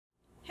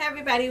Hey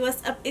everybody,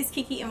 what's up? It's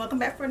Kiki and welcome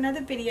back for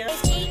another video.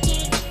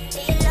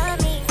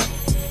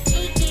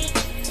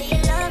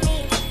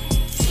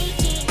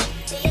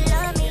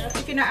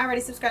 If you're not already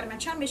subscribed to my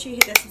channel, make sure you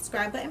hit that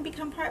subscribe button,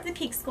 become part of the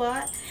Geek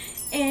Squad.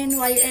 And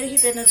while you're at it,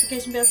 hit that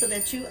notification bell so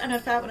that you are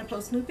notified when I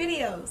post new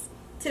videos.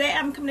 Today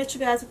I'm coming at you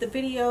guys with a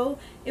video.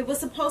 It was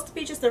supposed to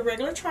be just a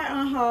regular try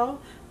on haul,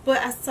 but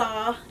I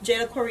saw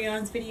Jada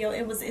Corion's video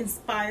and was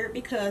inspired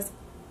because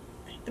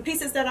the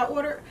pieces that I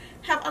ordered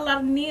have a lot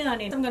of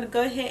neon in it. I'm going to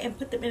go ahead and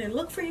put them in a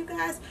look for you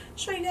guys,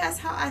 show you guys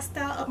how I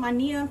style up my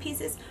neon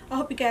pieces. I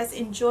hope you guys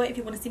enjoy. If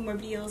you want to see more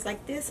videos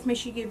like this, make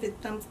sure you give it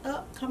a thumbs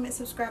up, comment,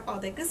 subscribe, all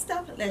that good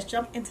stuff. Let's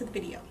jump into the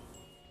video.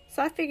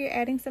 So I figured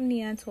adding some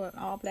neon to an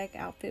all black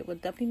outfit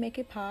would definitely make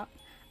it pop.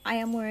 I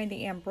am wearing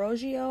the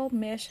Ambrosio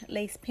mesh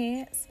lace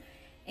pants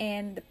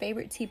and the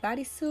favorite tee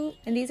bodysuit,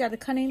 and these are the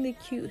Cunningly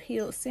cute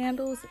heeled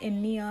sandals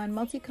in neon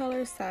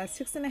multicolor, size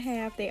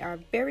 6.5. They are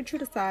very true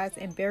to size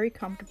and very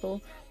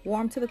comfortable.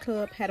 Warm to the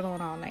club, had them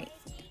on all night,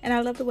 and I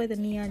love the way the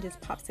neon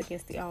just pops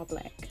against the all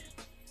black.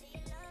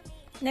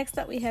 Next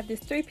up, we have this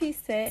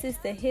three-piece set. This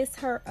is the His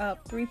Her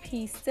Up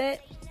three-piece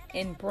set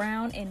in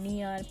brown and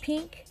neon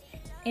pink.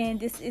 And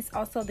this is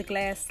also the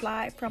glass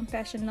slide from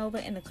Fashion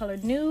Nova in the color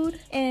Nude.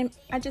 And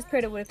I just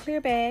paired it with a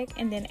clear bag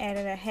and then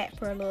added a hat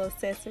for a little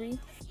accessory.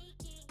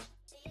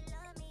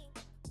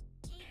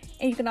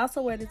 And you can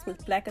also wear this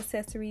with black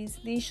accessories.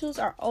 These shoes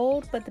are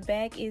old, but the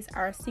bag is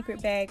our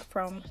secret bag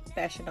from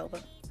Fashion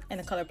Nova in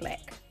the color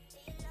black.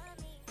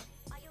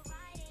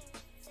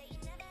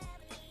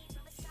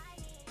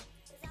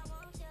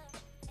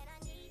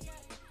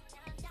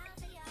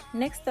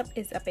 Next up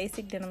is a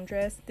basic denim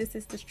dress. This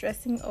is the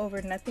Stressing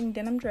Over Nothing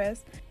denim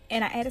dress.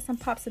 And I added some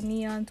pops of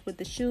neons with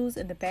the shoes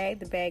and the bag.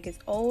 The bag is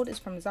old, it's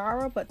from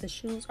Zara, but the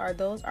shoes are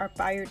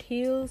fired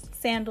heels,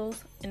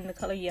 sandals in the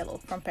color yellow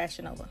from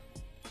Fashion Nova.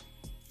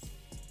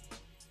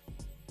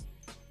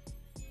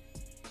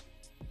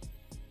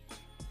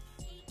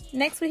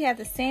 Next we have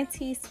the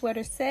Santee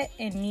sweater set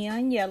in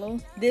neon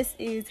yellow. This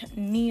is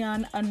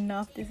neon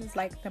enough. This is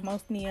like the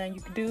most neon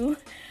you could do.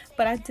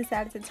 But I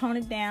decided to tone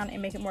it down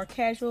and make it more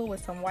casual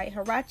with some white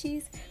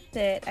huaraches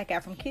that I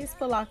got from Kids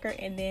Foot Locker.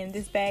 And then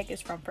this bag is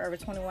from Forever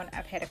 21.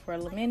 I've had it for a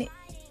little minute.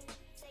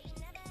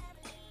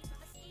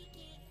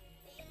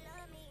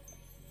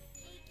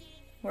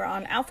 We're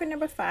on outfit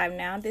number 5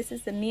 now. This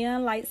is the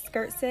neon light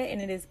skirt set and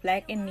it is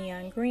black and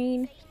neon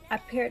green. I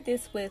paired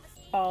this with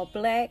all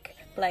black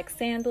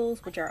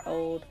sandals, which are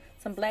old,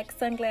 some black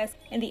sunglasses,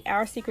 and the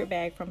Our Secret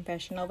bag from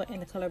Fashion Nova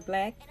in the color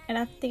black. And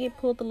I think it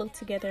pulled the look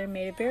together and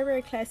made it very,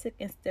 very classic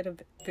instead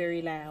of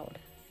very loud.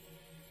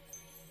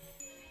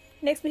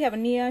 Next we have a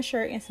neon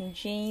shirt and some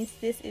jeans.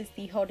 This is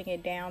the Holding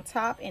It Down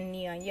top in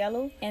neon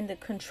yellow and the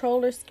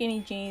Controller skinny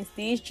jeans.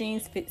 These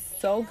jeans fit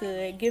so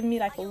good, give me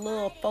like a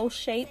little faux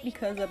shape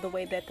because of the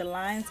way that the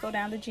lines go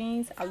down the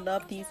jeans. I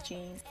love these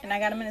jeans and I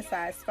got them in a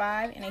size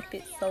 5 and they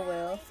fit so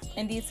well.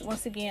 And these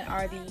once again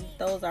are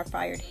those are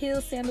fired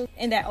heel sandals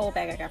in that old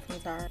bag I got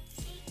from Zara.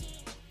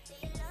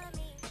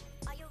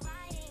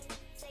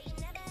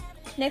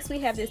 Next we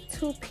have this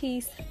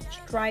 2-piece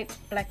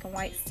striped black and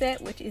white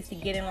set, which is the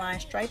Get In Line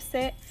stripe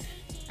set.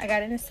 I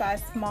got it in a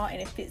size small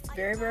and it fits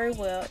very, very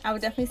well. I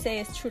would definitely say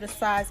it's true to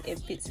size. It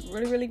fits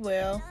really, really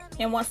well.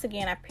 And once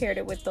again, I paired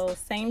it with those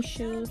same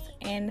shoes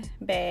and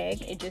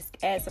bag. It just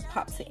adds a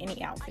pop to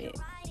any outfit.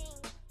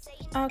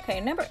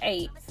 Okay, number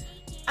 8.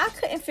 I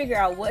couldn't figure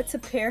out what to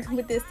pair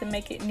with this to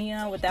make it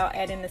neon without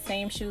adding the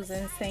same shoes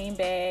and the same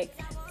bag.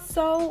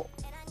 So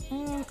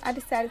I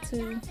decided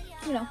to,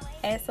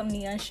 add some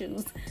neon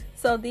shoes.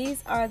 So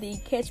these are the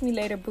Catch Me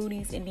Later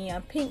booties in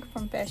neon pink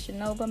from Fashion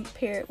Nova,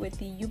 paired with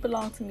the You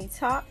Belong to Me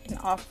top in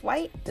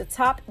off-white. The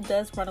top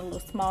does run a little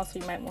small, so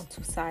you might want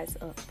to size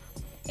up.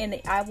 And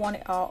the I Want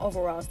It All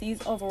overalls.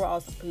 These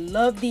overalls,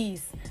 love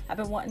these. I've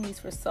been wanting these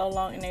for so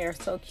long and they are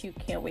so cute.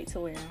 Can't wait to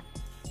wear them.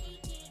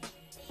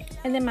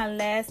 And then my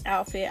last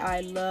outfit,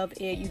 I love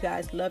it. You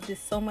guys love this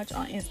so much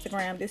on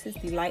Instagram. This is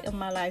the Light of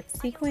My Life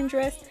sequin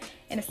dress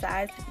in a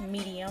size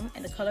medium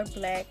in the color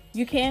black.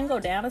 You can go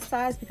down a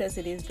size because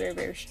it is very,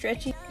 very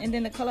stretchy. And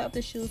then the color of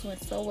the shoes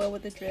went so well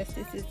with the dress.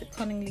 This is the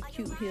Cunningly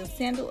cute heel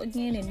sandal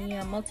again in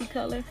neon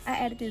multicolor. I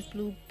added this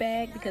blue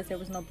bag because there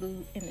was no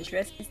blue in the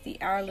dress. It's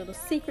the Our Little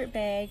Secret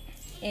bag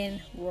in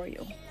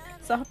royal.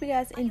 So I hope you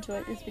guys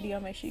enjoyed this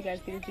video. Make sure you guys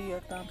give this video a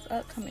thumbs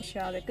up, comment,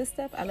 share, all that good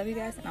stuff. I love you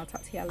guys and I'll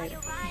talk to y'all later.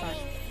 Bye.